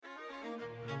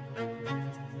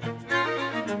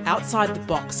Outside the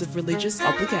box of religious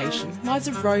obligation lies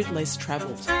a road less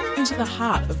travelled, into the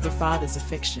heart of the Father's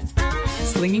affection.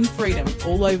 Slinging freedom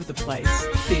all over the place,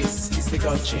 this is the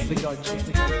God Channel.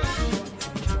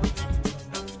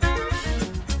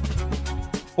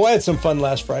 Well, I had some fun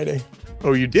last Friday.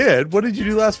 Oh, you did? What did you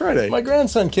do last Friday? My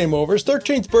grandson came over, his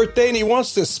 13th birthday, and he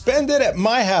wants to spend it at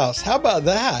my house. How about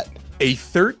that? A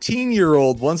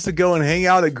 13-year-old wants to go and hang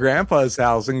out at Grandpa's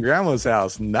house and Grandma's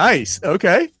house. Nice.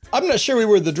 Okay. I'm not sure we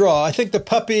were the draw. I think the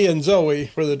puppy and Zoe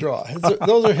were the draw.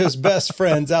 Those are his best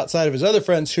friends outside of his other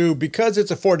friends who, because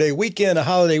it's a 4-day weekend, a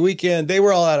holiday weekend, they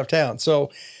were all out of town. So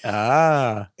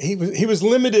he was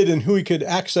limited in who he could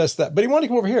access that. But he wanted to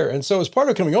come over here. And so as part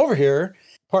of coming over here,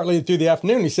 partly through the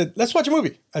afternoon, he said, let's watch a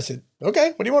movie. I said,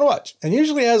 okay, what do you want to watch? And he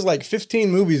usually has like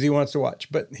 15 movies he wants to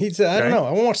watch. But he said, I don't know.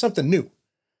 I want to watch something new.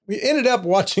 We ended up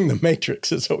watching The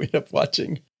Matrix is what we ended up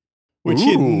watching, which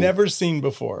he had never seen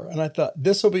before. And I thought,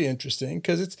 this will be interesting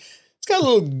because it's got a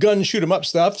little gun shoot 'em up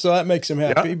stuff, so that makes him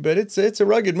happy. Yep. But it's a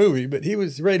rugged movie, but he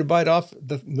was ready to bite off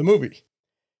the movie.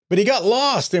 But he got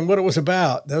lost in what it was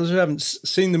about. Those who haven't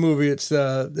seen the movie, it's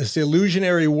this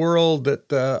illusionary world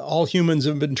that all humans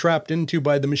have been trapped into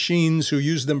by the machines who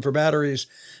use them for batteries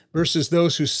versus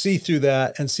those who see through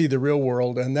that and see the real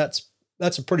world. And that's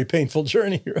a pretty painful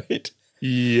journey, right?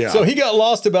 Yeah. So he got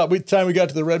lost about the time we got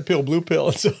to the red pill, blue pill.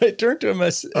 And so I turned to him.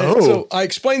 So I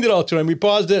explained it all to him. We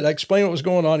paused it. I explained what was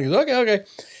going on. He goes, okay. And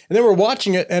then we're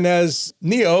watching it. And as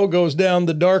Neo goes down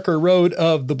the darker road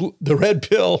of the red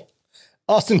pill,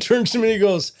 Austin turns to me and he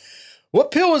goes, what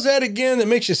pill was that again that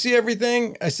makes you see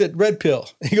everything? I said, red pill.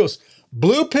 He goes,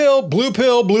 blue pill, blue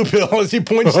pill, blue pill, as he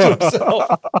points to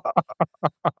himself.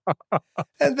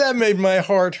 And that made my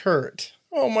heart hurt.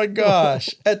 Oh my gosh.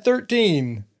 At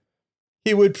 13.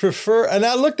 He would prefer, and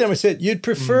I looked at him and said, you'd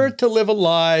prefer to live a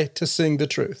lie to sing the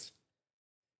truth.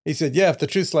 He said, yeah, if the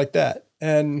truth's like that.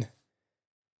 And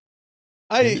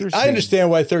I understand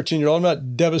why 13-year-old, I'm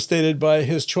not devastated by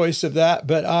his choice of that,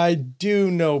 but I do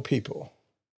know people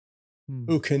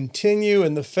who continue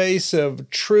in the face of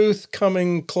truth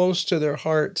coming close to their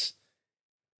hearts,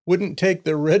 wouldn't take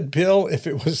the red pill if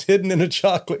it was hidden in a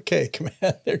chocolate cake.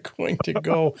 Man, they're going to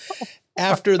go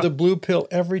after the blue pill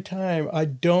every time. I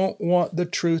don't want the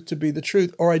truth to be the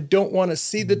truth, or I don't want to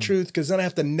see the truth because then I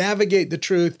have to navigate the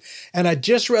truth. And I'd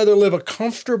just rather live a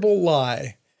comfortable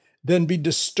lie than be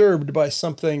disturbed by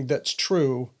something that's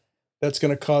true that's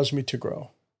going to cause me to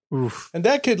grow. Oof. And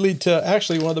that could lead to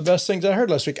actually one of the best things I heard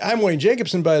last week. I'm Wayne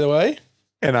Jacobson, by the way.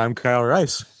 And I'm Kyle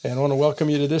Rice. And I want to welcome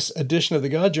you to this edition of The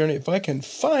God Journey. If I can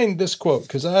find this quote,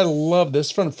 because I love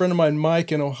this, from a friend of mine,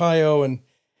 Mike, in Ohio, and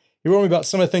he wrote me about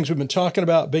some of the things we've been talking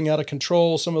about, being out of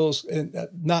control, some of those,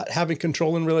 not having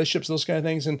control in relationships, those kind of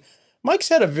things. And Mike's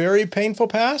had a very painful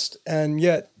past, and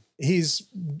yet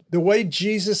the way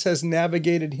Jesus has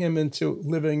navigated him into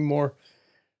living more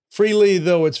freely,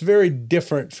 though it's very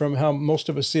different from how most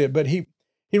of us see it. But he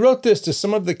wrote this to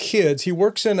some of the kids. He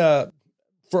works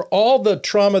for all the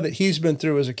trauma that he's been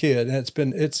through as a kid,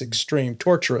 and it's extreme,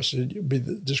 torturous, would be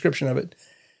the description of it.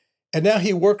 And now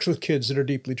he works with kids that are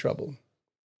deeply troubled.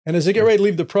 And as they get ready to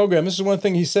leave the program, this is one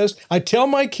thing he says, I tell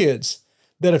my kids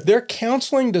that if their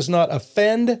counseling does not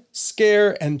offend,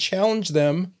 scare, and challenge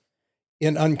them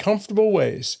in uncomfortable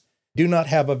ways, do not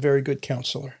have a very good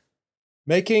counselor.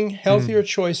 Making healthier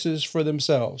choices for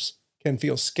themselves can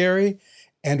feel scary,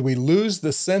 and we lose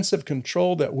the sense of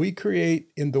control that we create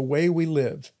in the way we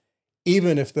live,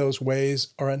 even if those ways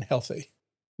are unhealthy.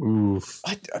 Oof.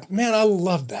 I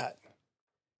love that.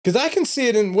 Because I can see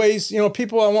it in ways,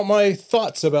 people, I want my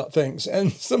thoughts about things.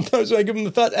 And sometimes when I give them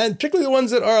the thought, and particularly the ones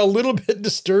that are a little bit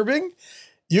disturbing,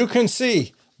 you can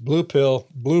see blue pill,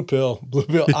 blue pill, blue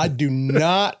pill. I do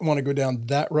not want to go down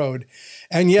that road.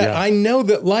 And yet I know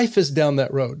that life is down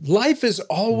that road. Life is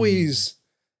always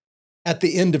at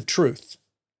the end of truth.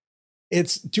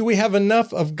 It's, do we have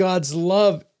enough of God's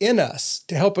love in us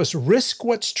to help us risk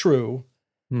what's true,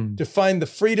 to find the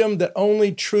freedom that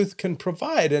only truth can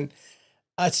provide? And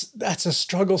that's a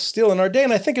struggle still in our day.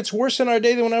 And I think it's worse in our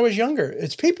day than when I was younger.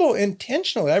 It's people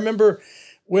intentionally. I remember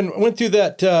when I went through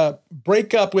that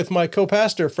breakup with my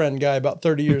co-pastor friend guy about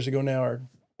 30 years ago now.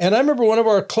 And I remember one of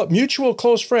our mutual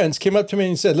close friends came up to me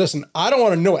and said, listen, I don't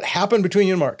want to know what happened between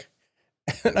you and Mark.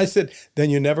 And I said,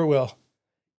 then you never will.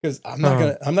 Because I'm not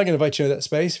gonna invite you to that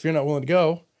space if you're not willing to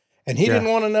go. And he didn't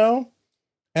want to know.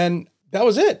 And that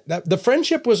was it. The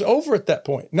friendship was over at that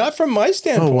point. Not from my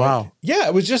standpoint. Oh, wow. Yeah,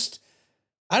 it was just,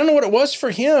 I don't know what it was for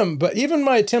him, but even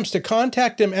my attempts to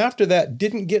contact him after that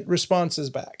didn't get responses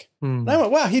back. And I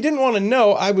went, wow, he didn't want to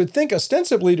know. I would think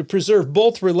ostensibly to preserve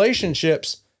both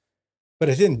relationships, but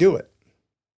I didn't do it.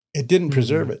 it didn't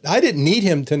preserve it. I didn't need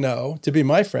him to know to be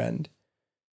my friend,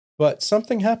 but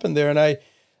something happened there. And I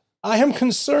am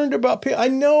concerned about people. I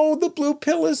know the blue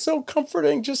pill is so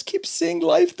comforting. Just keep seeing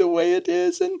life the way it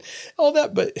is and all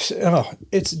that. But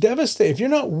it's devastating if you're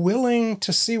not willing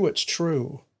to see what's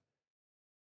true.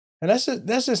 And that's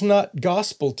just not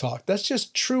gospel talk. That's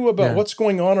just true about what's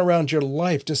going on around your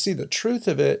life, to see the truth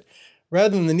of it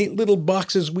rather than the neat little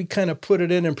boxes we kind of put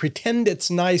it in and pretend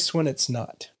it's nice when it's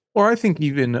not. Or I think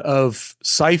even of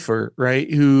Cypher,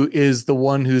 right? Who is the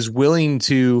one who's willing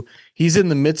to, he's in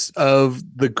the midst of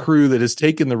the crew that has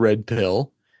taken the red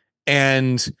pill,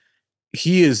 and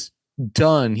he is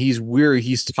done. He's weary.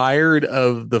 He's tired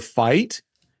of the fight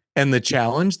and the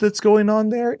challenge that's going on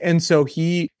there. And so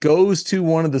he goes to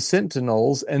one of the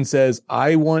Sentinels and says,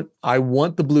 I want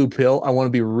the blue pill. I want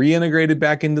to be reintegrated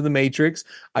back into the Matrix.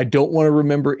 I don't want to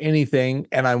remember anything.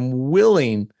 And I'm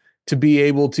willing to be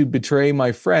able to betray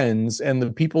my friends and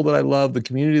the people that I love, the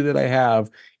community that I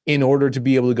have, in order to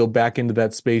be able to go back into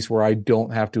that space where I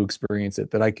don't have to experience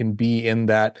it, that I can be in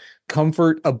that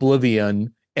comfort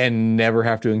oblivion and never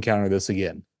have to encounter this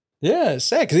again. Yeah, it's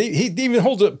sad because he even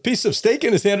holds a piece of steak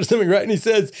in his hand or something, right? And he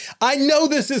says, I know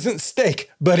this isn't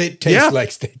steak, but it tastes like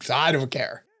steak, so I don't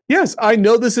care. Yes, I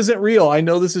know this isn't real. I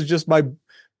know this is just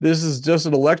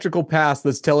an electrical path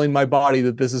that's telling my body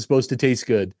that this is supposed to taste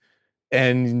good.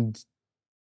 And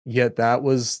yet that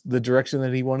was the direction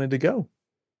that he wanted to go.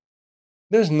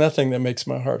 There's nothing that makes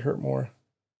my heart hurt more,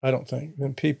 I don't think,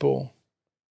 than people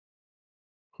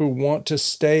who want to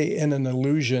stay in an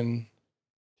illusion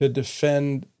to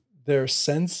defend their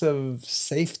sense of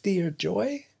safety or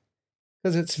joy,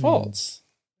 because it's false.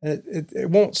 It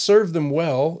won't serve them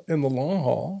well in the long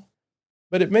haul,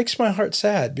 but it makes my heart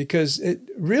sad because it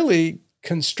really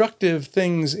constructive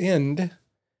things end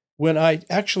when I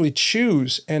actually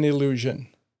choose an illusion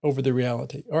over the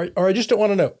reality, or I just don't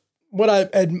want to know. What I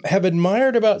have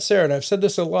admired about Sarah, and I've said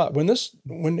this a lot,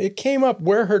 when it came up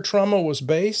where her trauma was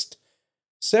based,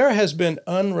 Sarah has been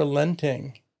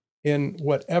unrelenting in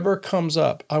whatever comes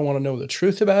up. I want to know the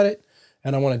truth about it,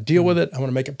 and I want to deal with it. I want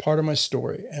to make it part of my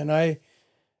story. And I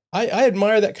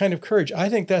admire that kind of courage. I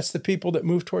think that's the people that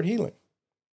move toward healing.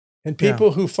 And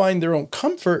people who find their own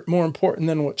comfort more important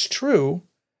than what's true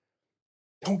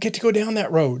don't get to go down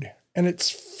that road. And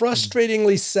it's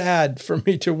frustratingly sad for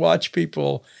me to watch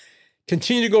people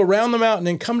continue to go around the mountain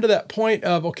and come to that point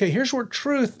of, okay, here's where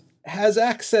truth has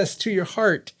access to your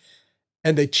heart,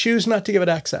 and they choose not to give it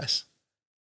access.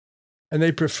 And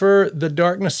they prefer the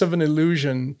darkness of an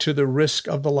illusion to the risk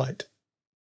of the light.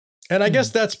 And I guess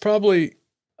that's probably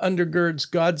undergirds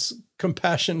God's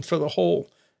compassion for the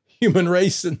whole human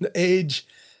race and the age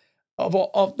of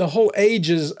the whole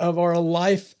ages of our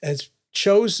life, has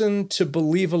chosen to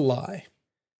believe a lie,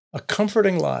 a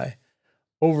comforting lie,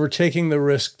 over taking the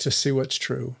risk to see what's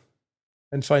true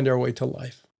and find our way to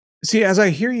life. See, as I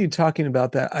hear you talking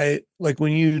about that, I like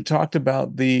when you talked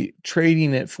about the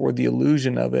trading it for the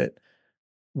illusion of it.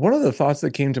 One of the thoughts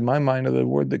that came to my mind, or the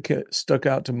word that stuck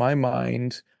out to my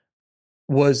mind,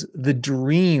 was the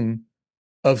dream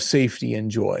of safety and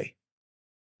joy.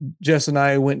 Jess and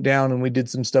I went down and we did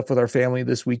some stuff with our family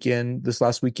this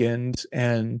last weekend,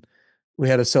 and we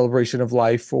had a celebration of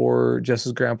life for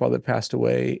Jess's grandpa that passed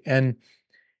away. And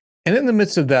in the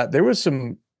midst of that, there was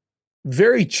some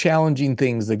very challenging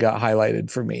things that got highlighted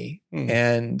for me.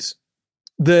 And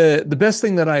the best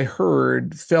thing that I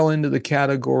heard fell into the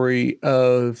category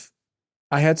of,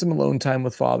 I had some alone time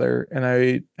with Father, and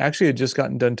I actually had just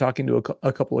gotten done talking to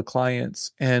a couple of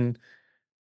clients, and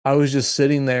I was just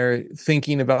sitting there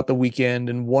thinking about the weekend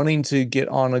and wanting to get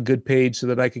on a good page so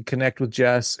that I could connect with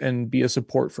Jess and be a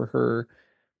support for her.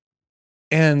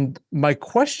 And my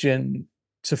question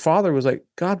to Father was like,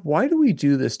 God, why do we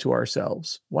do this to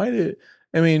ourselves? Why do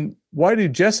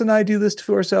Jess and I do this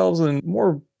to ourselves? And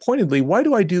more pointedly, why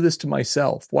do I do this to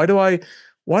myself? Why do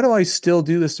I still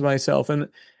do this to myself? And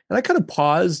I kind of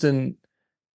paused, and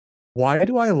why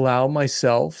do I allow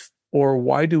myself, or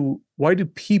why do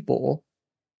people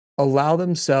allow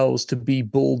themselves to be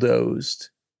bulldozed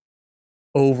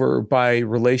over by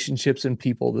relationships and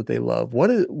people that they love?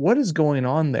 What is going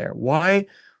on there? Why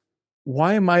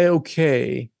am I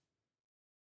okay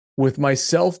with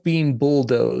myself being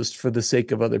bulldozed for the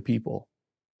sake of other people?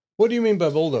 What do you mean by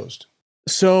bulldozed?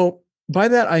 So by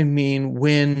that, I mean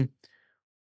when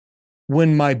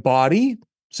my body,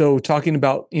 so talking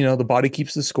about, the body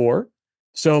keeps the score.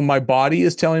 So my body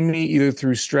is telling me, either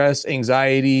through stress,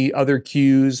 anxiety, other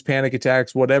cues, panic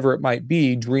attacks, whatever it might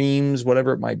be, dreams,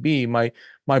 whatever it might be, my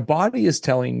body is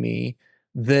telling me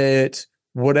that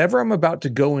whatever I'm about to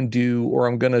go and do, or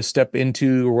I'm going to step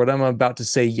into, or what I'm about to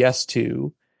say yes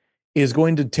to, is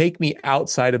going to take me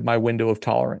outside of my window of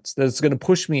tolerance, that's going to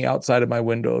push me outside of my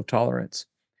window of tolerance.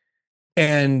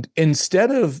 And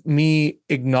instead of me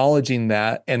acknowledging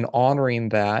that and honoring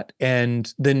that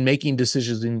and then making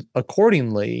decisions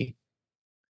accordingly,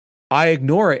 I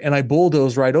ignore it and I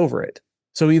bulldoze right over it.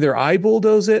 So either I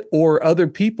bulldoze it or other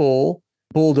people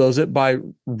bulldoze it by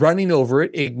running over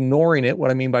it, ignoring it.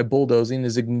 What I mean by bulldozing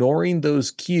is ignoring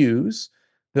those cues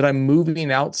that I'm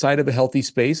moving outside of a healthy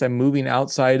space. I'm moving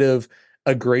outside of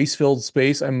a grace-filled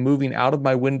space. I'm moving out of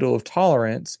my window of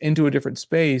tolerance into a different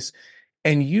space.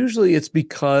 And usually it's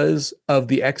because of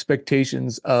the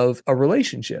expectations of a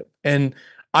relationship. And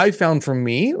I found for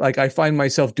me, like I find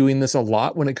myself doing this a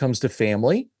lot when it comes to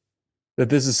family, that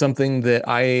this is something that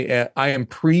I am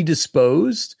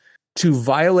predisposed to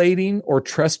violating or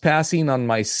trespassing on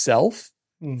myself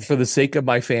for the sake of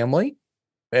my family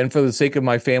and for the sake of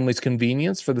my family's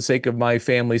convenience, for the sake of my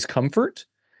family's comfort.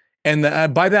 And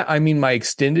by that, I mean my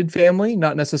extended family,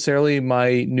 not necessarily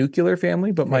my nuclear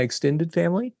family, but my extended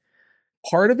family.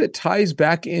 Part of it ties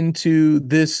back into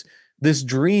this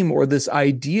dream or this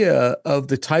idea of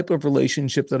the type of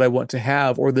relationship that I want to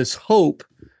have, or this hope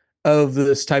of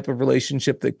this type of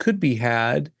relationship that could be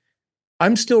had.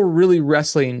 I'm still really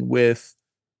wrestling with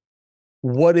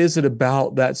what is it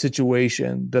about that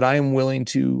situation that I am willing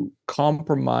to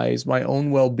compromise my own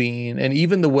well-being and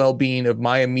even the well-being of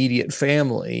my immediate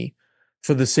family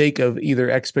for the sake of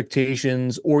either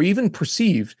expectations or even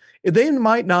perceived. They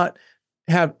might not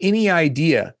have any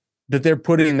idea that they're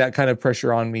putting that kind of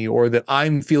pressure on me or that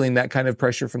I'm feeling that kind of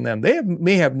pressure from them. They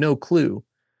may have no clue,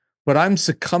 but I'm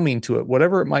succumbing to it,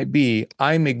 whatever it might be.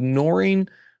 I'm ignoring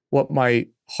what my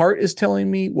heart is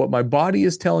telling me, what my body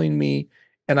is telling me,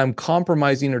 and I'm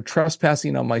compromising or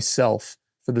trespassing on myself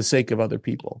for the sake of other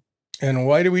people. And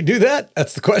why do we do that?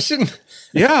 That's the question.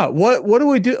 Yeah. What do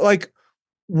we do? Like,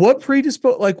 what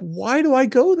why do I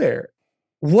go there?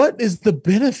 What is the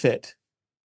benefit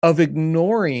of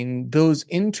ignoring those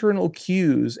internal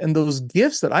cues and those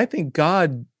gifts that I think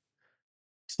God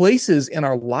places in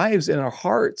our lives, in our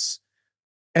hearts,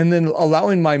 and then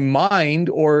allowing my mind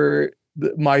or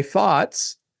my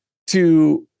thoughts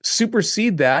to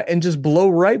supersede that and just blow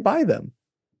right by them?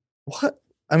 What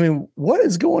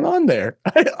is going on there?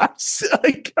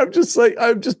 I'm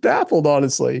just baffled,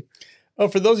 honestly. Oh,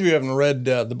 for those of you who haven't read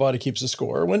The Body Keeps the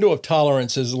Score, window of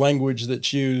tolerance is language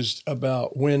that's used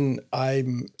about when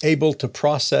I'm able to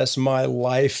process my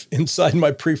life inside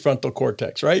my prefrontal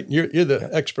cortex, right? You're the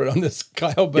expert on this,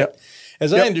 Kyle, but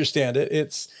as I understand it,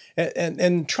 it's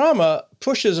and trauma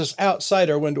pushes us outside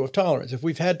our window of tolerance. If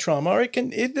we've had trauma, or it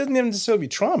doesn't even necessarily be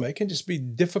trauma, it can just be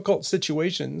difficult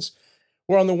situations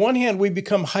where on the one hand we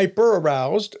become hyper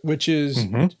aroused, which is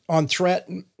on threat,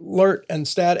 alert, and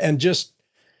just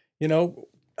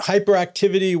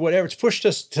hyperactivity, whatever. It's pushed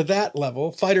us to that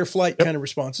level, fight or flight kind of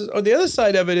responses. Or the other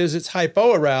side of it is it's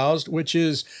hypo-aroused, which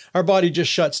is our body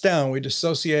just shuts down. We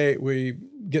dissociate, we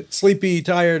get sleepy,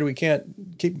 tired, we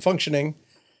can't keep functioning.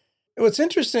 What's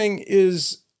interesting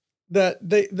is that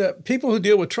the people who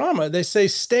deal with trauma, they say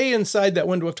stay inside that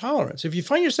window of tolerance. If you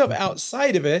find yourself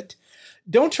outside of it,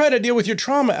 don't try to deal with your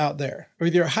trauma out there, or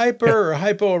either hyper or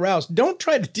hypo-aroused. Don't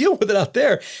try to deal with it out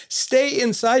there. Stay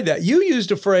inside that. You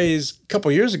used a phrase a couple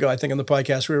of years ago, I think, on the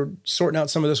podcast. We were sorting out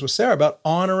some of this with Sarah about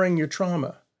honoring your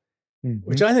trauma,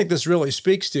 which I think this really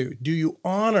speaks to. Do you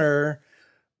honor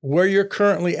where you're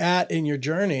currently at in your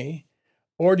journey,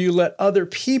 or do you let other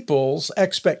people's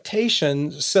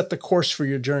expectations set the course for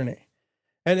your journey?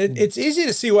 And it's easy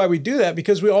to see why we do that,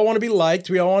 because we all want to be liked.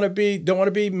 We all don't want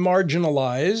to be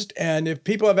marginalized. And if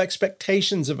people have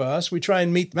expectations of us, we try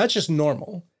and meet them. That's just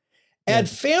normal.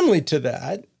 Add family to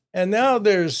that. And now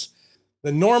there's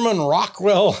the Norman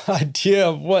Rockwell idea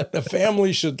of what the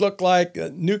family should look like, a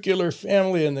nuclear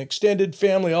family and the extended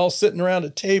family all sitting around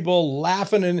a table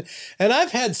laughing. And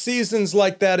I've had seasons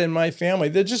like that in my family.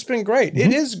 They've just been great.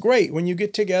 It is great when you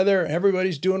get together,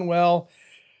 everybody's doing well.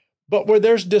 But where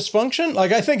there's dysfunction,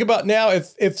 like I think about now,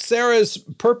 if Sarah's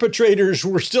perpetrators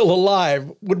were still alive,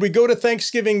 would we go to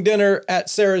Thanksgiving dinner at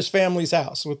Sarah's family's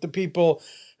house with the people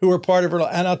who were part of her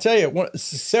life? And I'll tell you,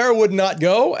 Sarah would not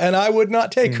go, and I would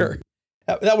not take her.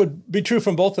 That would be true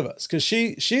from both of us, because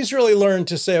she's really learned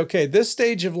to say, okay, this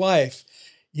stage of life,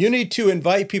 you need to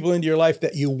invite people into your life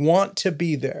that you want to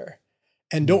be there,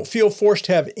 and don't feel forced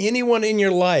to have anyone in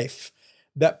your life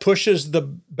that pushes the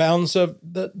bounds of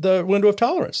the window of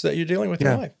tolerance that you're dealing with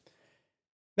in life.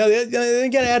 Now,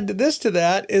 again, add to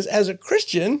that is, as a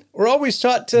Christian, we're always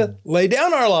taught to lay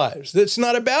down our lives. That's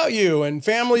not about you, and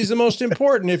family's the most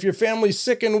important. If your family's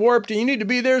sick and warped, and you need to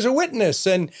be there as a witness.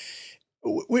 And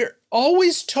we're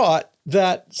always taught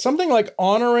that something like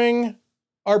honoring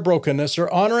our brokenness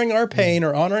or honoring our pain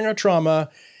or honoring our trauma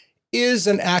is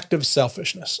an act of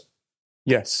selfishness.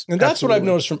 Yes. And that's absolutely. what I've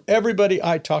noticed from everybody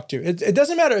I talk to. It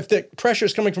doesn't matter if the pressure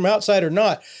is coming from outside or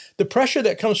not. The pressure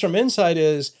that comes from inside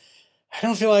is, I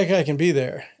don't feel like I can be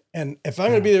there. And if I'm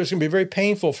going to be there, it's going to be very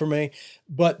painful for me.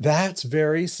 But that's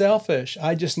very selfish.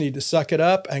 I just need to suck it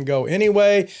up and go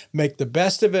anyway, make the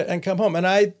best of it and come home. And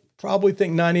I probably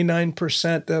think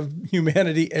 99% of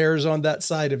humanity errs on that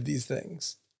side of these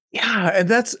things. Yeah.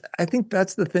 And I think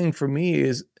that's the thing for me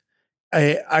is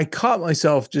I caught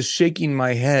myself just shaking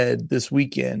my head this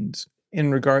weekend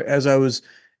as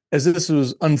this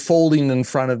was unfolding in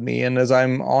front of me. And as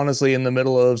I'm honestly in the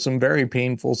middle of some very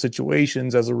painful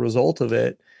situations as a result of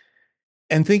it,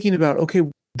 and thinking about, okay,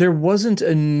 there wasn't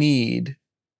a need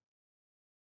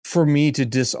for me to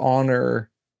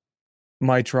dishonor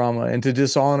my trauma and to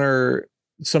dishonor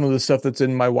some of the stuff that's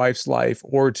in my wife's life,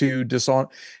 or to dishonor,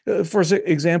 for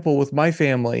example, with my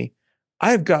family,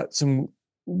 I've got some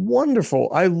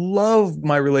I love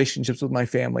my relationships with my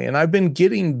family, and I've been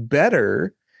getting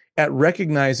better at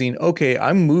recognizing, okay,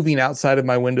 I'm moving outside of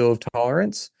my window of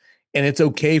tolerance, and it's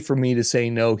okay for me to say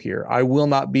no here. I will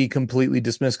not be completely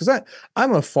dismissed, because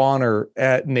I'm a fawner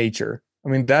at nature. I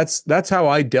mean, that's how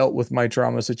I dealt with my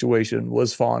trauma situation,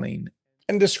 was fawning.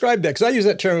 And describe that, because I use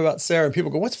that term about Sarah, and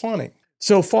people go, what's fawning?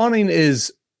 So fawning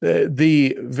is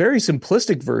the very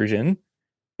simplistic version,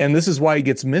 and this is why it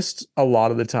gets missed a lot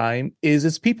of the time, is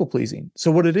it's people pleasing. So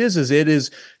what it is it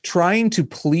is trying to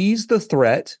please the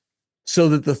threat so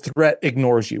that the threat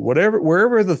ignores you.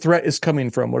 Wherever the threat is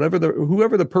coming from,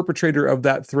 whoever the perpetrator of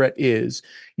that threat is,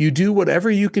 you do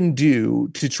whatever you can do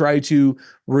to try to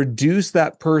reduce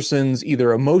that person's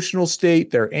either emotional state,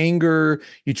 their anger,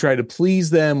 you try to please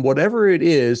them, whatever it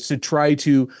is, to try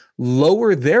to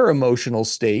lower their emotional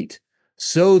state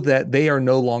so that they are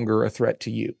no longer a threat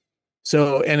to you.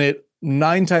 So, and it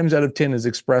 9 times out of 10 is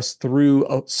expressed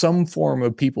through some form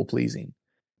of people pleasing.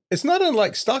 It's not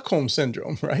unlike Stockholm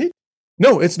syndrome, right?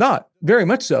 No, it's not. Very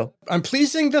much so. I'm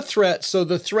pleasing the threat so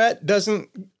the threat doesn't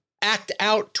act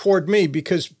out toward me,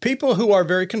 because people who are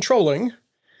very controlling,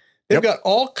 they've got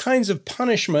all kinds of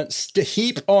punishments to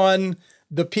heap on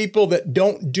the people that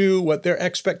don't do what their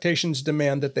expectations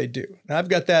demand that they do. Now, I've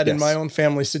got that in my own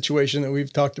family situation that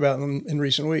we've talked about in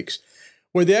recent weeks,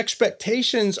 where the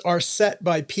expectations are set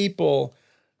by people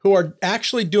who are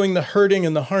actually doing the hurting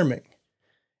and the harming.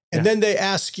 And then they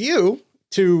ask you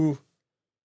to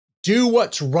do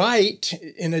what's right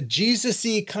in a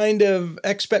Jesus-y kind of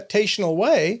expectational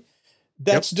way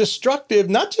that's destructive,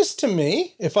 not just to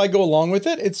me. If I go along with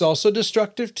it, it's also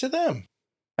destructive to them.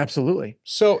 Absolutely.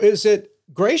 So is it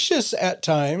gracious at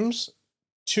times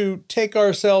to take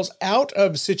ourselves out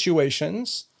of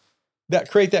situations that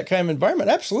create that kind of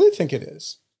environment? I absolutely think it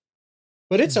is.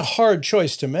 But it's a hard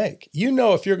choice to make. You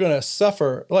know, if you're going to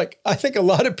suffer, like I think a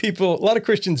lot of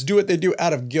Christians do what they do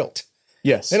out of guilt.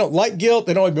 Yes. They don't like guilt.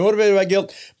 They don't want to be motivated by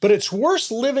guilt. But it's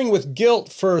worse living with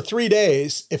guilt for 3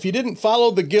 days if you didn't follow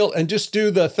the guilt and just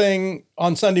do the thing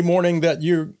on Sunday morning that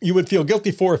you would feel guilty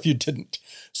for if you didn't.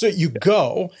 So you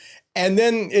go, and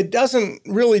then it doesn't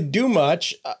really do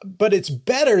much, but it's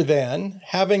better than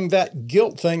having that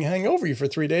guilt thing hang over you for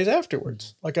 3 days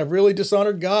afterwards. Like, I've really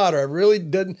dishonored God, or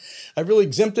I really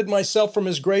exempted myself from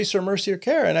his grace or mercy or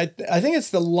care. And I think it's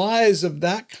the lies of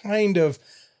that kind of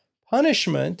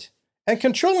punishment. And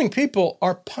controlling people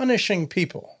are punishing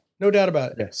people. No doubt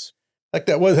about it. Yes. Like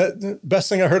the best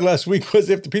thing I heard last week was,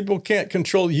 if the people can't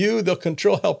control you, they'll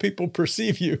control how people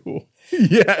perceive you.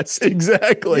 Yes,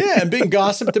 exactly. Yeah, and being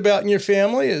gossiped about in your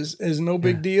family is no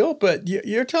big deal. But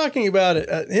you're talking about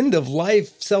an end of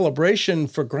life celebration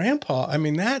for grandpa. I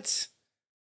mean, how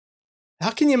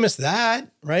can you miss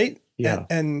that, right? Yeah.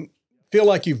 And feel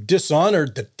like you've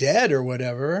dishonored the dead or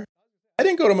whatever. I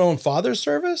didn't go to my own father's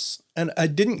service, and I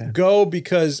didn't go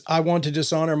because I want to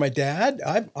dishonor my dad.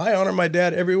 I honor my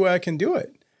dad every way I can do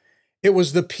it. It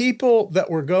was the people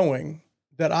that were going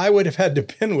that I would have had to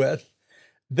been with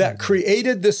that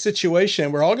created this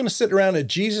situation. We're all going to sit around a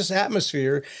Jesus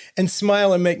atmosphere and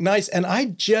smile and make nice. And I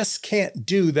just can't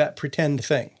do that pretend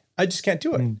thing. I just can't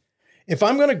do it. If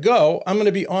I'm going to go, I'm going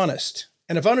to be honest.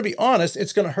 And if I'm going to be honest,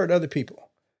 it's going to hurt other people.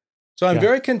 So I'm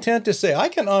very content to say I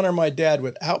can honor my dad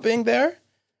without being there.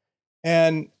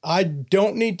 And I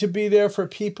don't need to be there for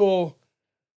people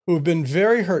who have been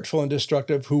very hurtful and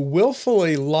destructive, who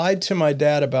willfully lied to my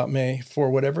dad about me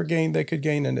for whatever gain they could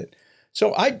gain in it.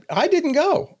 So I didn't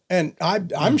go. And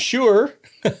I'm sure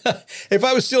if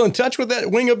I was still in touch with that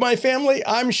wing of my family,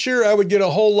 I'm sure I would get a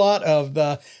whole lot of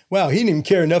wow, he didn't even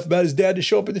care enough about his dad to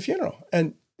show up at the funeral.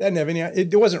 And that didn't have any,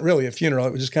 it wasn't really a funeral.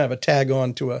 It was just kind of a tag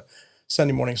on to a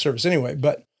Sunday morning service anyway.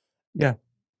 But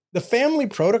the family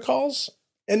protocols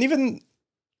and even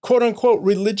quote unquote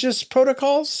religious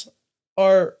protocols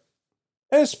are,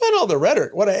 and despite all the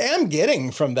rhetoric, what I am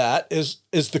getting from that is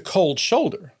the cold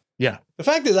shoulder. Yeah. The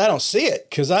fact is I don't see it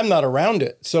because I'm not around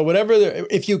it. So whatever,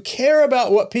 if you care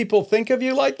about what people think of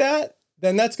you like that,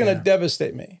 then that's going to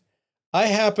devastate me. I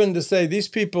happen to say these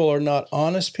people are not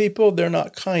honest people. They're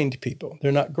not kind people.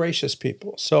 They're not gracious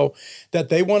people. So that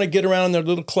they want to get around in their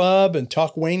little club and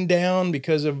talk Wayne down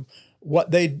because of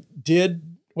what they did,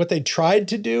 what they tried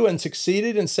to do and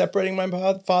succeeded in separating my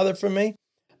father from me.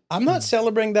 I'm not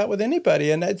celebrating that with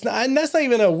anybody. And that's not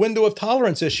even a window of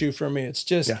tolerance issue for me. It's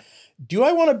just, do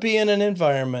I want to be in an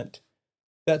environment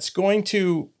that's going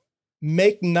to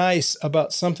make nice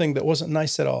about something that wasn't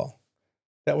nice at all?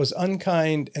 That was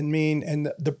unkind and mean,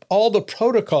 and all the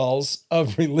protocols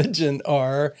of religion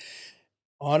are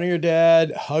honor your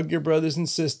dad, hug your brothers and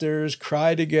sisters,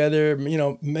 cry together,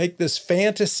 make this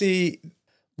fantasy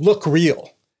look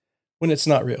real when it's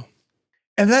not real.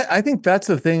 And I think that's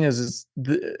the thing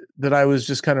that I was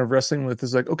just kind of wrestling with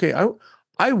is like, okay,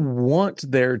 I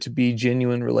want there to be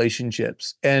genuine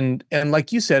relationships. And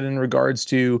like you said, in regards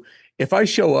to if I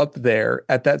show up there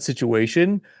at that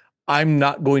situation, I'm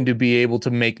not going to be able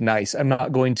to make nice. I'm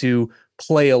not going to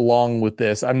play along with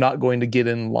this. I'm not going to get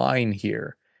in line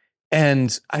here.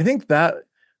 And I think that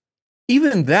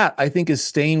even that, I think, is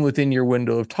staying within your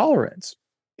window of tolerance.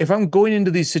 If I'm going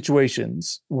into these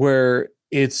situations where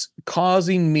it's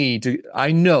causing me to,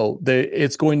 I know that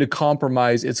it's going to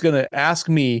compromise, it's going to ask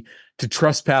me to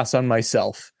trespass on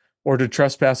myself or to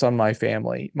trespass on my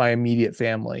family, my immediate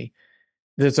family.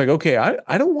 It's like, okay,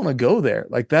 I don't want to go there.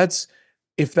 Like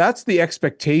if that's the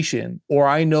expectation, or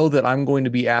I know that I'm going to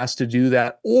be asked to do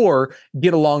that or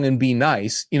get along and be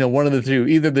nice, one of the two,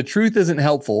 either the truth isn't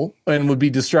helpful and would be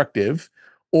destructive,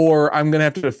 or I'm going to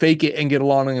have to fake it and get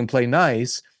along and play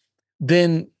nice,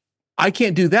 then I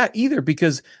can't do that either,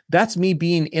 because that's me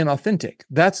being inauthentic.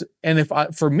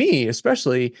 For me,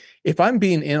 especially if I'm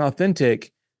being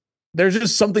inauthentic, there's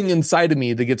just something inside of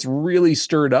me that gets really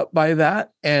stirred up by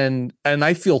that. And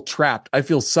I feel trapped. I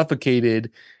feel suffocated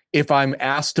if I'm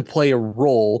asked to play a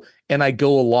role and I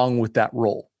go along with that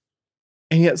role.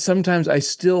 And yet sometimes I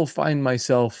still find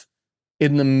myself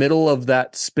in the middle of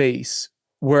that space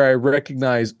where I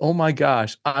recognize, oh my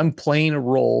gosh, I'm playing a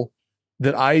role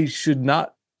that I should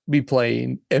not be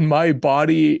playing. And my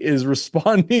body is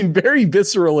responding very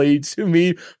viscerally to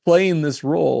me playing this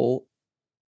role.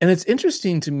 And it's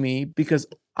interesting to me because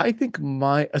I think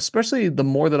especially the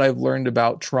more that I've learned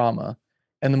about trauma,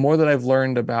 and the more that I've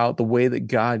learned about the way that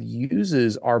God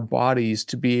uses our bodies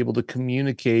to be able to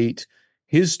communicate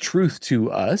his truth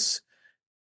to us,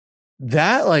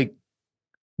 that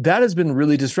has been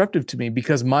really disruptive to me,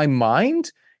 because my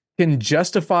mind can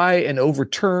justify and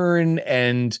overturn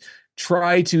and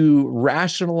try to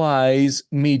rationalize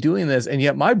me doing this. And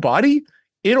yet my body,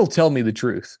 it'll tell me the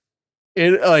truth.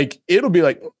 It'll be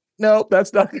like, no,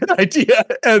 that's not a good idea.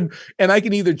 And I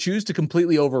can either choose to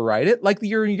completely override it, like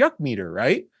your yuck meter,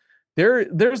 right?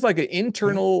 There's like an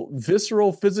internal,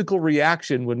 visceral, physical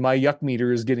reaction when my yuck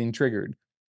meter is getting triggered.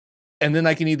 And then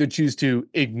I can either choose to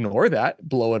ignore that,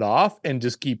 blow it off, and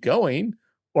just keep going,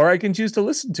 or I can choose to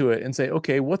listen to it and say,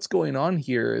 okay, what's going on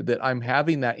here that I'm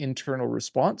having that internal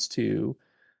response to?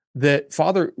 That,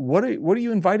 Father, what are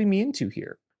you inviting me into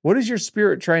here? What is your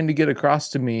spirit trying to get across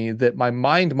to me that my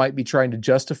mind might be trying to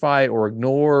justify or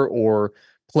ignore or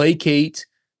placate,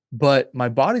 but my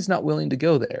body's not willing to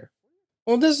go there?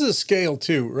 Well, this is a scale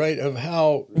too, right? Of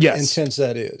how intense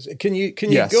that is. Can you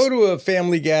go to a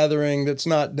family gathering that's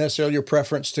not necessarily your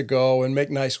preference to go and make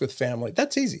nice with family?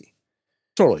 That's easy.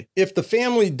 Totally. If the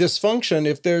family dysfunction,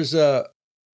 if there's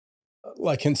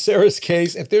like in Sarah's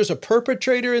case, if there's a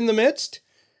perpetrator in the midst,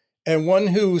 and one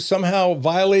who somehow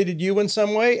violated you in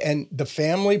some way, and the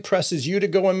family presses you to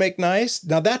go and make nice,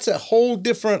 now that's a whole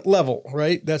different level,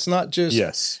 right? That's not just,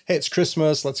 hey, it's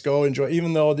Christmas, let's go enjoy.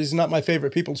 Even though these are not my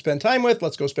favorite people to spend time with,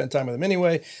 let's go spend time with them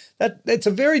anyway. It's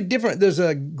a very different, there's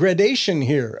a gradation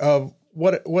here of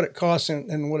what it costs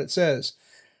and what it says.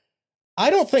 I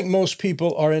don't think most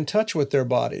people are in touch with their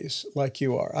bodies like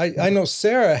you are. I know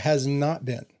Sarah has not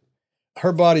been.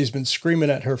 Her body's been screaming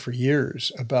at her for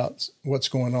years about what's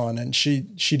going on, and she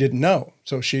didn't know.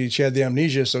 So she had the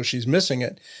amnesia, so she's missing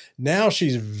it. Now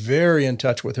she's very in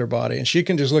touch with her body, and she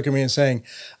can just look at me and saying,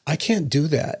 I can't do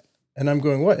that. And I'm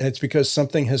going, what? And it's because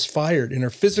something has fired in her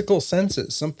physical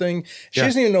senses. She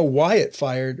doesn't even know why it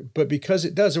fired, but because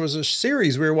it does. There was a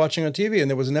series we were watching on TV,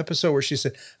 and there was an episode where she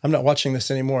said, I'm not watching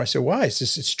this anymore. I said, why? It's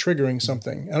triggering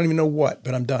something. I don't even know what,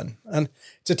 but I'm done. And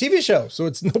it's a TV show, so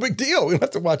it's no big deal. We don't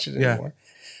have to watch it anymore.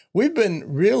 We've been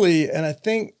really, and I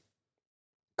think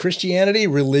Christianity,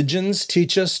 religions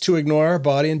teach us to ignore our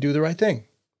body and do the right thing.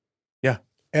 Yeah.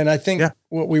 And I think Yeah.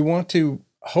 what we want to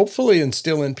hopefully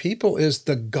instill in people is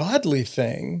the godly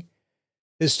thing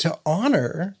is to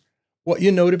honor what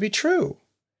you know to be true.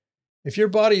 If your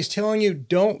body is telling you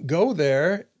don't go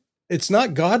there, it's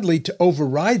not godly to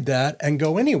override that and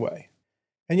go anyway.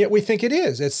 And yet we think it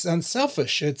is. It's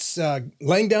unselfish. It's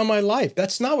laying down my life.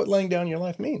 That's not what laying down your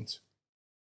life means.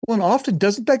 Well, and often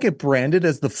doesn't that get branded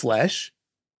as the flesh?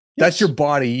 That's Yes. your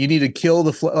body. You need to kill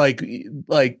the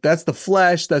like that's the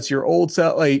flesh. That's your old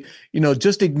self. Like,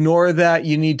 just ignore that.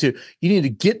 You need to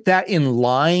get that in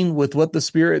line with what the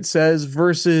Spirit says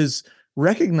versus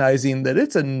recognizing that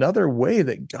it's another way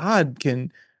that God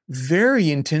can very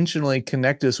intentionally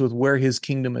connect us with where his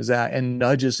kingdom is at and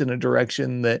nudge us in a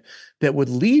direction that would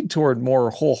lead toward more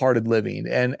wholehearted living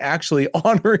and actually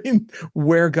honoring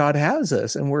where God has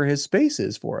us and where his space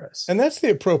is for us. And that's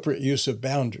the appropriate use of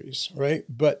boundaries, right?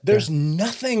 But there's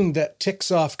nothing that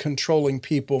ticks off controlling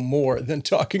people more than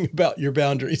talking about your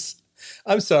boundaries.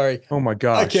 I'm sorry. Oh my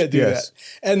gosh. I can't do that.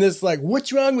 And it's like,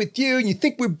 what's wrong with you? And you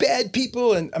think we're bad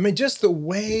people. And I mean, just the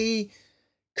way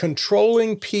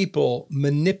controlling people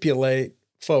manipulate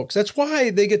folks. That's why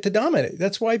they get to dominate.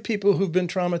 That's why people who've been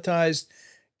traumatized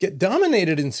get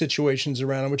dominated in situations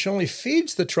around them, which only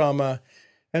feeds the trauma.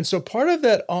 And so part of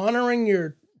that honoring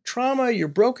your trauma, your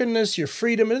brokenness, your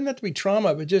freedom, it doesn't have to be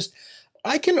trauma, but just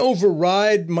I can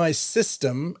override my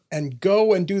system and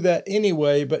go and do that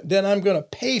anyway, but then I'm going to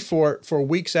pay for it for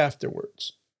weeks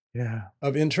afterwards. Yeah.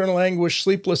 Of internal anguish,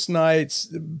 sleepless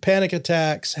nights, panic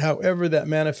attacks, however that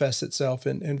manifests itself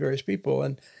in various people.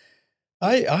 And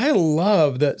I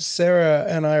love that Sarah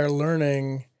and I are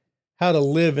learning how to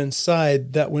live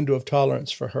inside that window of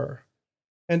tolerance for her.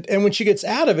 And when she gets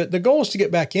out of it, the goal is to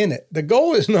get back in it. The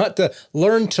goal is not to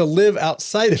learn to live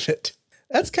outside of it.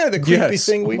 That's kind of the creepy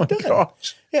thing we've done.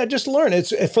 Gosh. Yeah, just learn.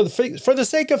 It's for the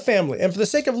sake of family and for the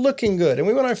sake of looking good. And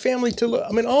we want our family to look.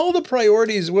 I mean, all the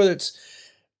priorities, whether it's,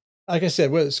 like I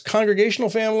said, whether it's congregational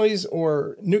families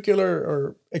or nuclear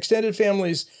or extended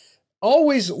families,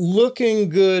 always looking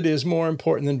good is more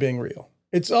important than being real.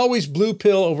 It's always blue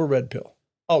pill over red pill.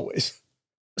 Always.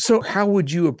 So how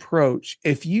would you approach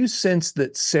if you sense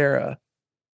that Sarah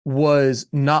was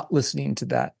not listening to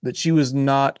that she was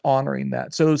not honoring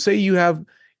that? So say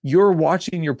you're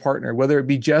watching your partner, whether it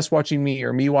be Jess watching me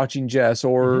or me watching Jess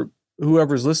or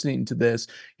whoever's listening to this,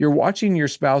 you're watching your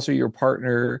spouse or your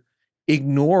partner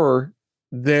ignore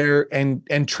their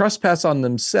and trespass on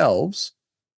themselves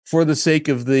for the sake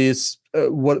of this,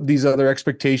 what these other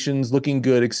expectations, looking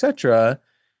good, etc.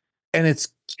 And it's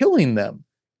killing them.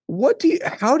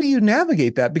 How do you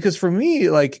navigate that? Because for me,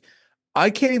 like, I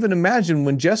can't even imagine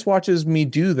when Jess watches me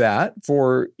do that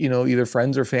for, either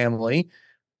friends or family.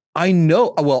 I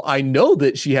know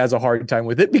that she has a hard time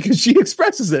with it because she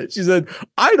expresses it. She said,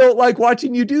 I don't like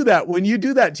watching you do that when you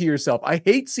do that to yourself. I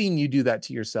hate seeing you do that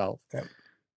to yourself. Yeah.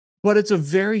 But it's a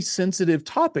very sensitive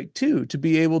topic too, to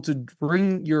be able to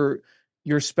bring your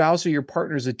spouse or your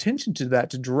partner's attention to that,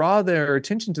 to draw their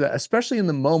attention to that, especially in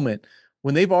the moment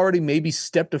when they've already maybe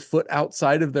stepped a foot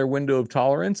outside of their window of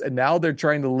tolerance and now they're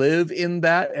trying to live in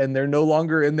that and they're no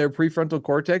longer in their prefrontal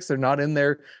cortex. They're not in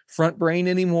their front brain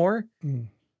anymore.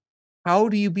 How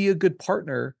do you be a good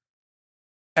partner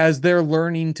as they're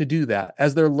learning to do that,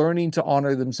 as they're learning to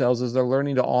honor themselves, as they're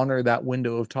learning to honor that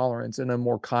window of tolerance in a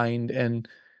more kind and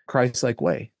Christ-like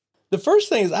way? The first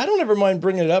thing is I don't ever mind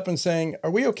bringing it up and saying, are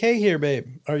we okay here,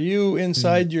 babe? Are you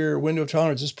inside your window of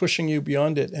tolerance? Is pushing you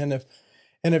beyond it?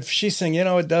 And if she's saying,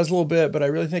 it does a little bit, but I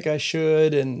really think I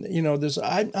should. And,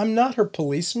 I'm not her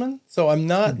policeman, so I'm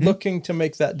not looking to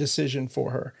make that decision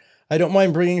for her. I don't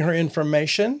mind bringing her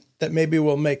information that maybe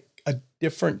will make a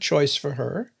different choice for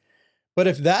her. But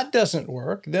if that doesn't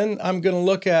work, then I'm going to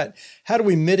look at how do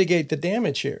we mitigate the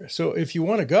damage here? So if you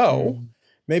want to go,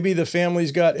 maybe the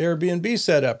family's got Airbnb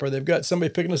set up or they've got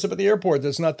somebody picking us up at the airport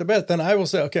that's not the best. Then I will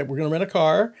say, okay, we're going to rent a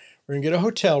car. We're going to get a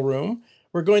hotel room.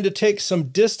 We're going to take some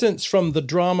distance from the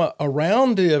drama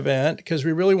around the event because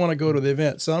we really want to go to the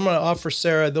event. So I'm going to offer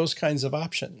Sarah those kinds of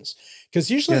options. Because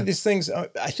usually these things,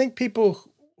 I think people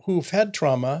who've had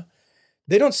trauma,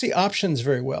 they don't see options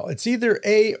very well. It's either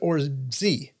A or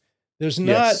Z. There's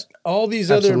not all these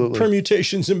other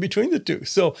permutations in between the two.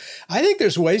 So I think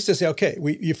there's ways to say, okay,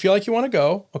 you feel like you want to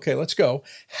go. Okay, let's go.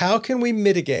 How can we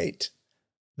mitigate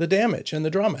the damage and the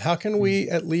drama? How can we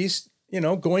at least,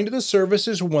 going to the service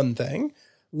is one thing.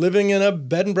 Living in a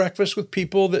bed and breakfast with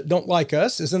people that don't like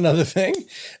us is another thing.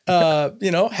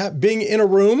 Being in a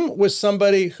room with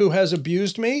somebody who has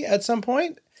abused me at some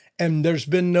point and there's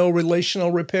been no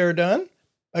relational repair done.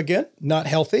 Again, not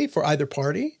healthy for either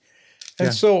party. And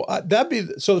Yeah. so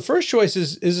so the first choice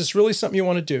is this really something you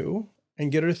want to do?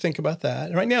 And get her to think about that.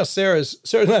 And right now, Sarah's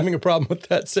not having a problem with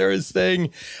that. Sarah's staying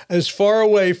as far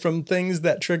away from things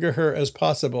that trigger her as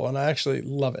possible. And I actually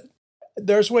love it.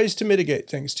 There's ways to mitigate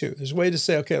things too. There's a way to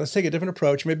say, okay, let's take a different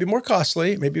approach, maybe more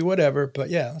costly, maybe whatever, but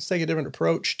yeah, let's take a different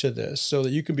approach to this so that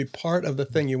you can be part of the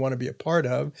thing you want to be a part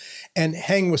of and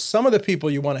hang with some of the people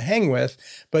you want to hang with,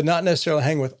 but not necessarily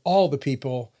hang with all the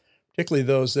people, particularly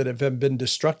those that have been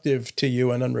destructive to you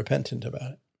and unrepentant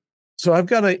about it. So I've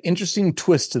got an interesting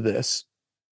twist to this.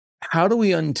 How do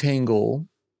we untangle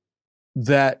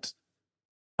that,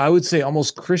 I would say,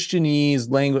 almost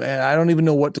Christianese language? And I don't even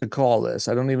know what to call this.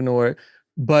 I don't even know where,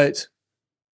 but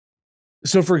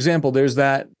so for example, there's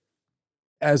that,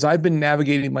 as I've been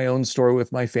navigating my own story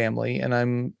with my family,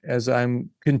 and as I'm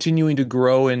continuing to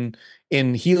grow in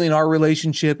healing our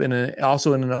relationship, and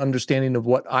also in an understanding of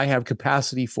what I have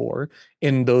capacity for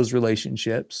in those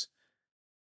relationships,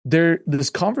 this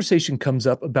conversation comes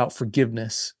up about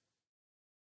forgiveness.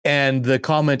 And the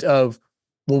comment of,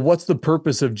 well, what's the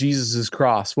purpose of Jesus's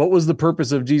cross? What was the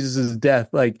purpose of Jesus's death?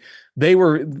 Like, they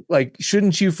were like,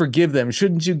 shouldn't you forgive them?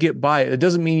 Shouldn't you get by it? It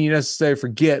doesn't mean you necessarily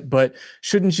forget, but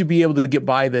shouldn't you be able to get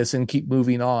by this and keep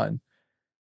moving on?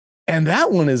 And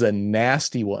that one is a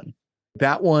nasty one.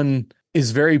 That one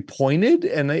is very pointed,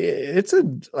 and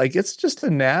it's just a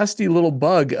nasty little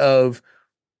bug of,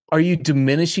 are you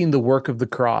diminishing the work of the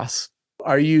cross?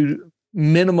 Are you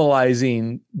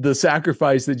minimalizing the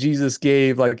sacrifice that Jesus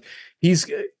gave? Like, he's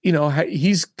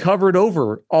covered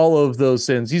over all of those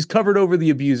sins. He's covered over the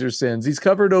abuser's sins. He's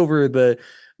covered over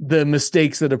the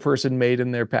mistakes that a person made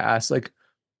in their past. Like,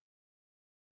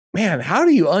 man, how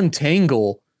do you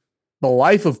untangle the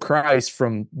life of Christ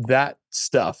from that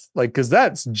stuff? Like, because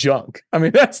that's junk. I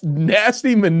mean, that's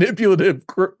nasty, manipulative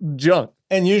junk.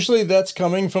 And usually that's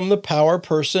coming from the power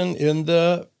person in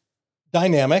the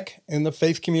dynamic in the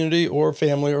faith community or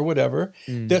family or whatever,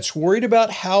 that's worried about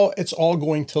how it's all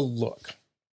going to look.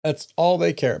 That's all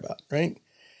they care about, right?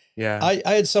 Yeah. I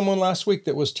had someone last week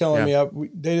that was telling me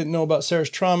they didn't know about Sarah's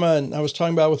trauma, and I was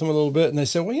talking about it with them a little bit, and they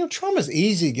said, well, trauma is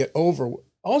easy to get over.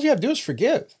 All you have to do is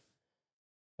forgive.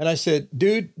 And I said,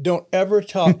 dude, don't ever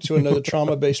talk to another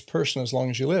trauma-based person as long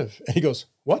as you live. And he goes,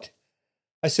 what?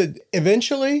 I said,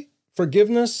 eventually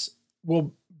forgiveness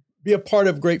will be a part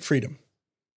of great freedom.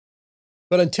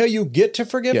 But until you get to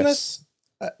forgiveness,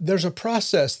 there's a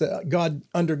process that God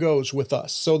undergoes with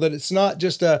us, so that it's not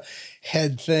just a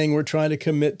head thing we're trying to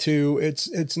commit to.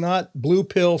 It's not blue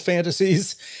pill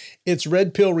fantasies. It's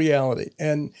red pill reality.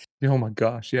 And oh my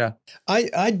gosh, yeah.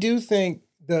 I do think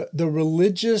the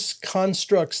religious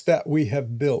constructs that we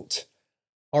have built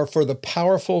are for the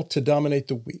powerful to dominate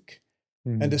the weak.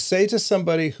 Mm-hmm. And to say to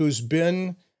somebody who's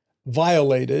been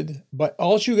violated, but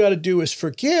all you got to do is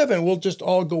forgive and we'll just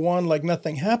all go on like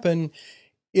nothing happened,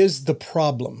 is the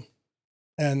problem.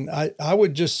 And I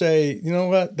would just say, you know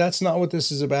what, that's not what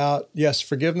this is about. Yes,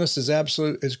 forgiveness is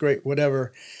absolute, is great,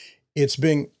 whatever. It's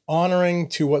being honoring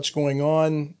to what's going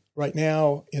on right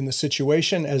now in the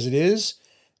situation as it is.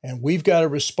 And we've got to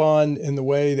respond in the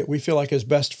way that we feel like is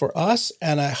best for us.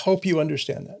 And I hope you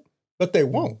understand that. But they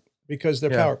won't, because they're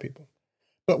power people.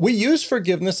 But we use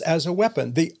forgiveness as a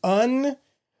weapon. The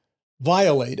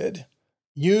unviolated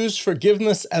use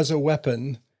forgiveness as a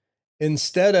weapon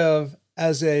instead of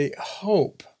as a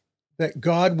hope that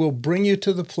God will bring you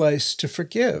to the place to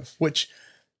forgive, which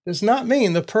does not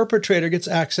mean the perpetrator gets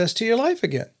access to your life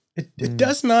again. It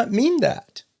does not mean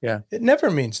that. Yeah. It never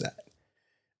means that.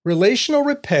 Relational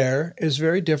repair is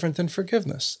very different than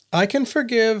forgiveness. I can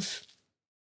forgive,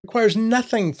 requires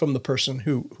nothing from the person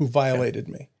who violated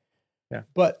me. Yeah.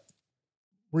 But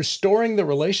restoring the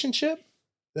relationship,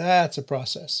 that's a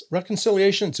process.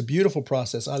 Reconciliation, it's a beautiful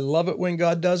process. I love it when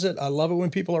God does it. I love it when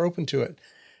people are open to it.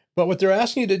 But what they're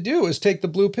asking you to do is take the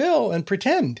blue pill and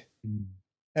pretend.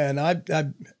 And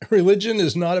religion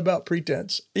is not about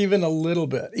pretense, even a little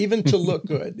bit, even to look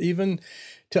good, even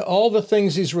to all the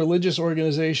things these religious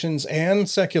organizations and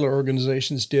secular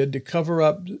organizations did to cover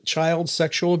up child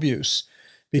sexual abuse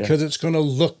because it's going to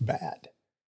look bad.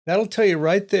 That'll tell you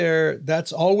right there,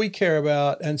 that's all we care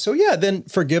about. And so, then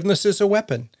forgiveness is a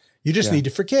weapon. You just need to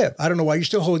forgive. I don't know why you're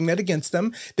still holding that against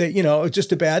them, that, it's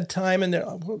just a bad time. And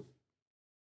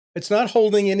it's not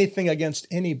holding anything against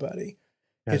anybody.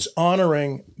 Yeah. It's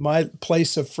honoring my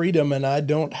place of freedom. And I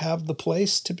don't have the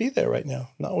place to be there right now.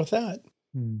 Not with that.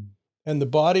 And the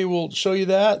body will show you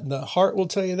that, and the heart will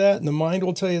tell you that, and the mind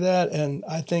will tell you that. And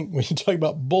I think when you talk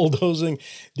about bulldozing,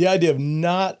 the idea of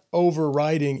not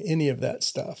overriding any of that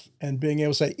stuff and being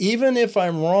able to say, even if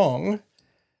I'm wrong,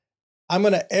 I'm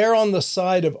going to err on the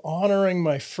side of honoring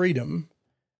my freedom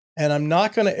And I'm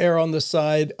not going to err on the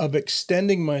side of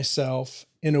extending myself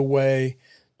in a way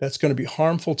that's going to be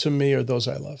harmful to me or those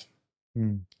I love.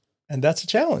 Mm. And that's a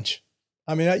challenge.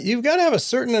 I mean, you've got to have a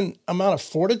certain amount of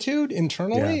fortitude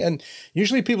internally. Yeah. And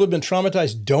usually people who've been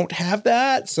traumatized don't have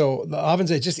that. So often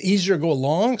it's just easier to go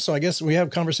along. So I guess we have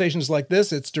conversations like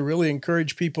this. It's to really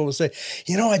encourage people to say,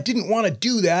 I didn't want to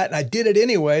do that, and I did it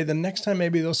anyway. The next time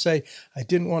maybe they'll say, I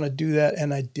didn't want to do that,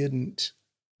 and I didn't.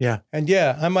 Yeah. And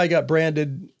yeah, I might got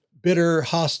branded bitter,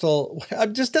 hostile.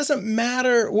 It just doesn't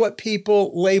matter what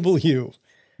people label you.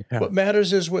 Yeah. What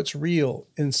matters is what's real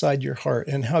inside your heart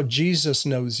and how Jesus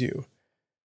knows you.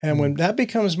 And when that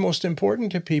becomes most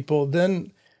important to people,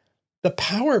 then the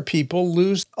power people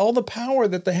lose all the power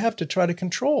that they have to try to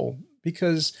control,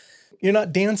 because you're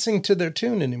not dancing to their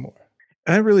tune anymore.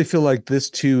 And I really feel like this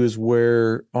too is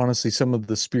where, honestly, some of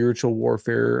the spiritual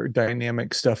warfare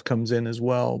dynamic stuff comes in as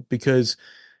well, because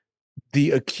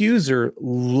the accuser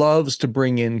loves to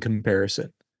bring in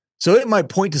comparison. So it might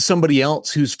point to somebody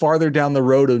else who's farther down the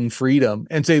road in freedom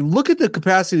and say, look at the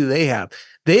capacity they have.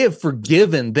 They have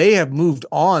forgiven. They have moved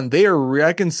on. They are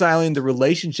reconciling the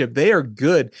relationship. They are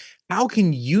good. How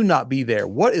can you not be there?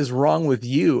 What is wrong with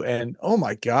you? And oh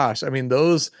my gosh, I mean,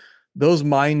 those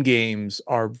mind games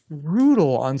are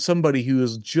brutal on somebody who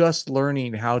is just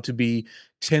learning how to be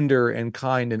tender and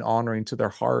kind and honoring to their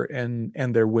heart and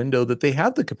their window that they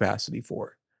have the capacity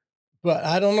for. But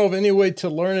I don't know of any way to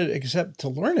learn it except to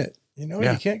learn it.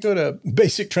 Yeah. You can't go to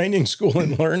basic training school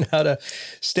and learn how to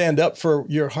stand up for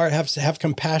your heart, have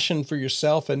compassion for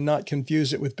yourself and not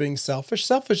confuse it with being selfish.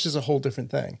 Selfish is a whole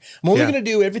different thing. I'm only going to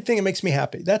do everything that makes me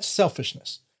happy. That's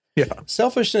selfishness. Yeah.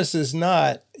 Selfishness is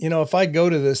not, if I go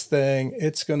to this thing,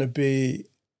 it's going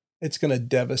to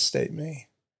devastate me.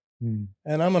 Mm.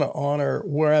 And I'm going to honor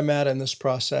where I'm at in this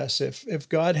process. If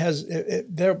God has,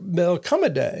 there'll come a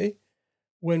day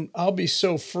when I'll be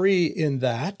so free in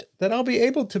that I'll be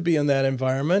able to be in that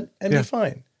environment and be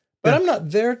fine. But I'm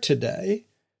not there today.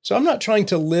 So I'm not trying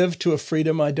to live to a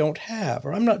freedom I don't have,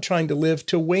 or I'm not trying to live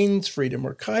to Wayne's freedom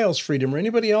or Kyle's freedom or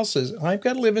anybody else's. I've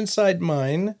got to live inside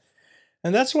mine.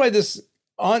 And that's why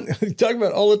we talk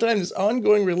about all the time, this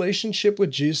ongoing relationship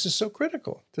with Jesus is so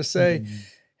critical, to say,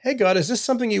 hey, God, is this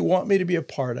something you want me to be a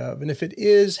part of? And if it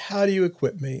is, how do you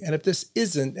equip me? And if this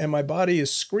isn't, and my body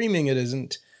is screaming it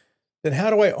isn't, then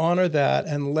how do I honor that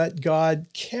and let God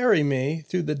carry me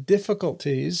through the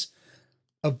difficulties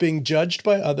of being judged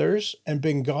by others and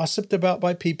being gossiped about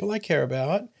by people I care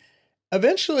about?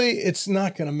 Eventually, it's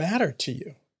not going to matter to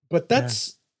you. But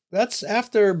that's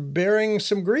after bearing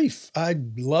some grief.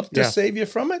 I'd love to save you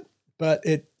from it, but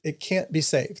it can't be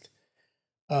saved.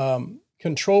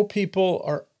 Control people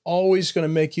are always going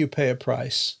to make you pay a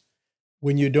price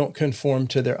when you don't conform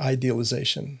to their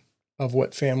idealization of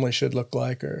what family should look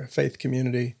like or faith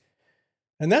community.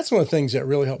 And that's one of the things that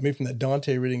really helped me from that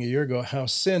Dante reading a year ago, how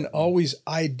sin always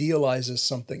idealizes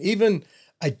something, even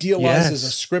idealizes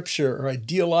a scripture or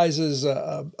idealizes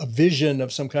a vision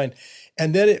of some kind.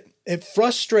 And then it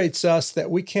frustrates us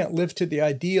that we can't live to the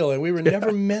ideal. And we were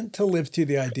never meant to live to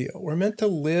the ideal. We're meant to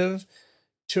live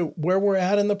to where we're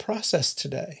at in the process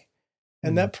today.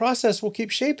 And that process will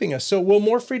keep shaping us. So will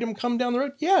more freedom come down the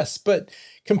road? Yes. But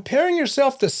comparing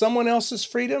yourself to someone else's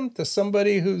freedom, to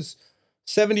somebody who's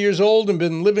 70 years old and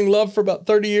been living love for about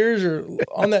 30 years or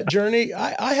on that journey,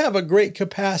 I have a great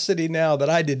capacity now that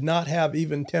I did not have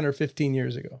even 10 or 15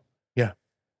 years ago. Yeah.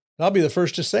 I'll be the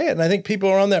first to say it. And I think people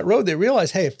are on that road. They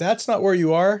realize, hey, if that's not where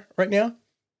you are right now,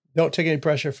 don't take any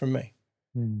pressure from me.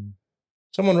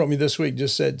 Someone wrote me this week,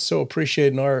 just said, so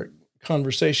appreciating our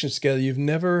conversations together. You've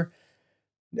never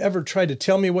tried to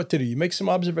tell me what to do. You make some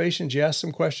observations, you ask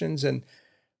some questions. And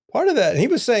part of that, and he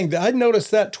was saying that I'd noticed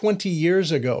that 20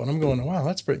 years ago. And I'm going, wow,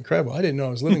 that's pretty incredible. I didn't know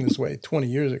I was living this way 20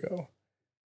 years ago.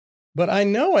 But I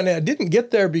know, and I didn't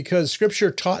get there because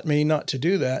scripture taught me not to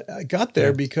do that. I got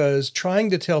there because trying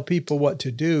to tell people what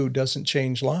to do doesn't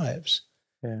change lives.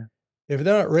 Yeah. If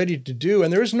they're not ready to do,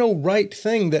 and there is no right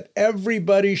thing that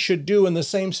everybody should do in the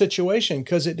same situation,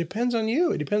 because it depends on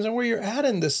you. It depends on where you're at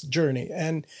in this journey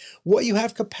and what you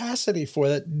have capacity for.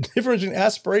 That difference in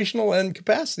aspirational and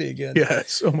capacity again.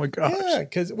 Yes. Oh my gosh. Yeah,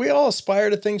 because we all aspire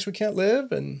to things we can't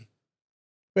live, and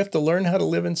we have to learn how to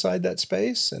live inside that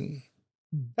space. And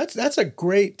that's a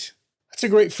great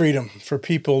freedom for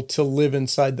people to live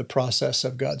inside the process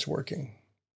of God's working.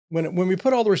 When we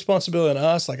put all the responsibility on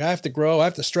us, like I have to grow, I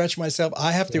have to stretch myself,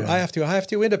 I have to,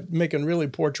 we end up making really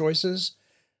poor choices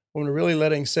when we're really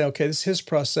letting say, okay, this is his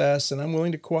process and I'm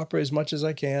willing to cooperate as much as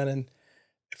I can. And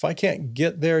if I can't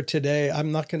get there today,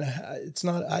 I'm not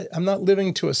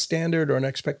living to a standard or an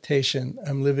expectation.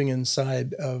 I'm living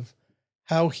inside of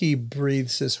how he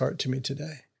breathes his heart to me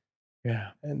today. Yeah.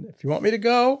 And if you want me to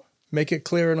go, make it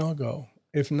clear and I'll go.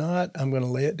 If not, I'm going to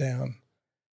lay it down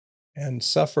and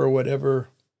suffer whatever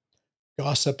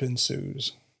gossip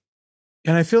ensues.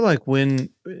 And I feel like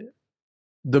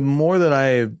the more that I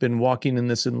have been walking in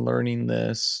this and learning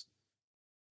this,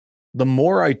 the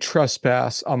more I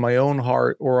trespass on my own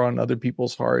heart or on other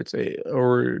people's hearts,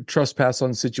 or trespass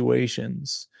on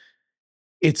situations,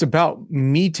 it's about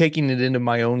me taking it into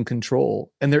my own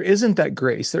control. And there isn't that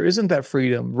grace. There isn't that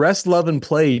freedom. Rest, love, and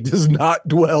play does not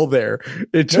dwell there.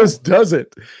 It just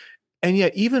doesn't. And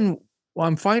yet, even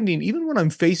when I'm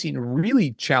facing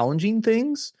really challenging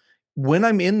things, when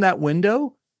I'm in that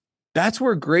window, that's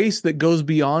where grace that goes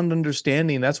beyond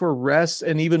understanding, that's where rest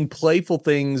and even playful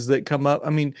things that come up. I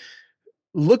mean,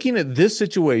 looking at this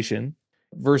situation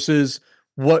versus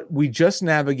what we just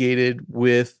navigated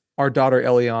with our daughter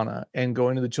Eliana and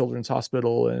going to the children's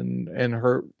hospital and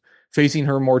her facing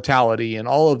her mortality and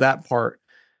all of that part,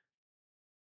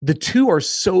 the two are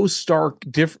so stark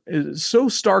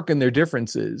in their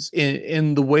differences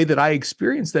in the way that I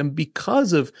experience them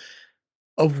because of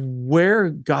where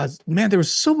there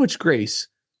was so much grace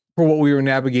for what we were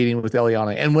navigating with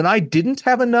Eliana. And when I didn't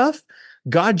have enough,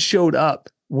 God showed up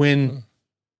when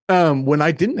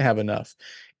I didn't have enough.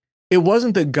 It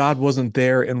wasn't that God wasn't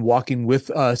there and walking with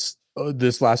us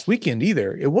this last weekend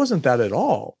either. It wasn't that at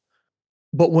all.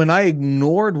 But when I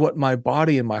ignored what my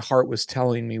body and my heart was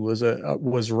telling me was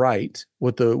right,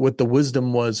 what the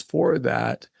wisdom was for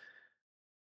that,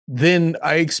 then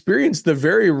I experienced the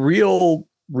very real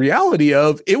reality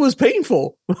of it was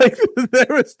painful. Like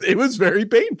it was very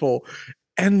painful.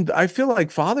 And I feel like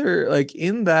Father, like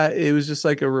in that, it was just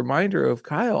like a reminder of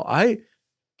Kyle,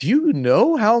 do you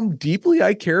know how deeply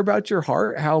I care about your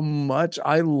heart? How much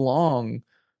I long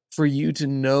for you to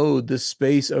know the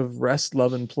space of rest,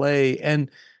 love, and play.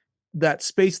 And that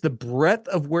space, the breadth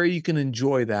of where you can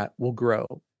enjoy that will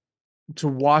grow. To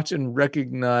watch and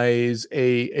recognize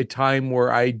a time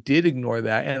where I did ignore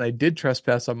that and I did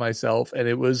trespass on myself, and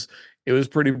it was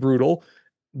pretty brutal.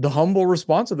 The humble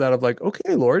response of that of like,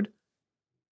 okay, Lord,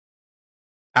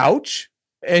 ouch.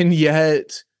 And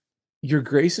yet your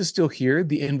grace is still here.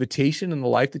 The invitation and the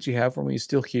life that you have for me is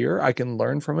still here. I can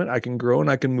learn from it. I can grow and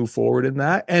I can move forward in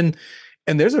that. And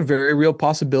there's a very real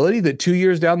possibility that 2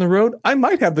 years down the road, I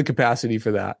might have the capacity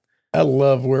for that. I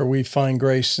love where we find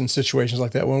grace in situations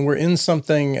like that. When we're in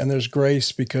something and there's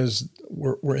grace because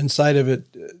we're inside of it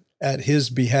at his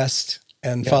behest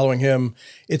and following him,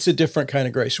 it's a different kind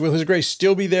of grace. Will his grace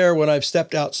still be there when I've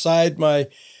stepped outside my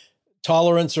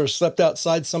tolerance or slept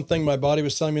outside something my body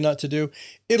was telling me not to do?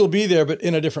 It'll be there, but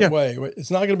in a different way. It's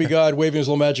not going to be God waving his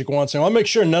little magic wand saying, I'll make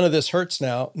sure none of this hurts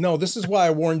now. No, this is why I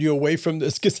warned you away from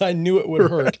this, because I knew it would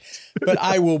hurt. But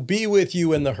I will be with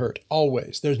you in the hurt,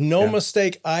 always. There's no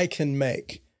mistake I can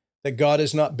make that God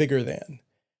is not bigger than.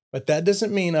 But that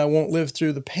doesn't mean I won't live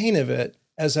through the pain of it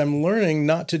as I'm learning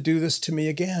not to do this to me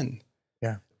again.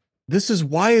 This is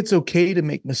why it's okay to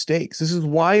make mistakes. This is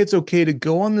why it's okay to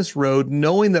go on this road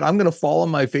knowing that I'm going to fall on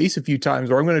my face a few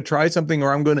times, or I'm going to try something,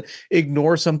 or I'm going to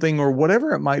ignore something, or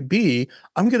whatever it might be.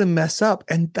 I'm going to mess up,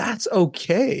 and that's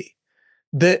okay.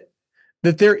 That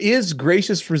there is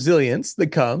gracious resilience that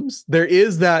comes. There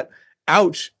is that,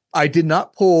 ouch, I did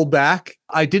not pull back.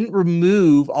 I didn't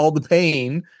remove all the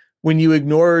pain when you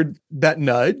ignored that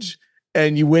nudge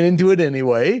and you went into it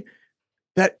anyway.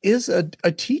 That is a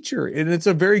teacher, and it's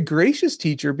a very gracious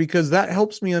teacher, because that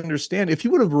helps me understand. If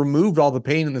you would have removed all the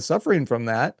pain and the suffering from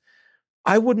that,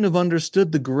 I wouldn't have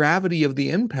understood the gravity of the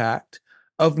impact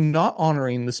of not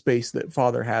honoring the space that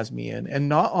Father has me in, and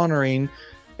not honoring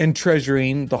and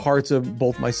treasuring the hearts of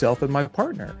both myself and my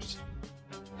partners.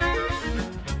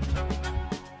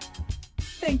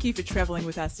 Thank you for travelling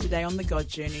with us today on The God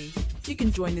Journey. You can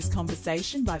join this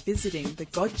conversation by visiting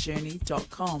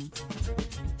thegodjourney.com.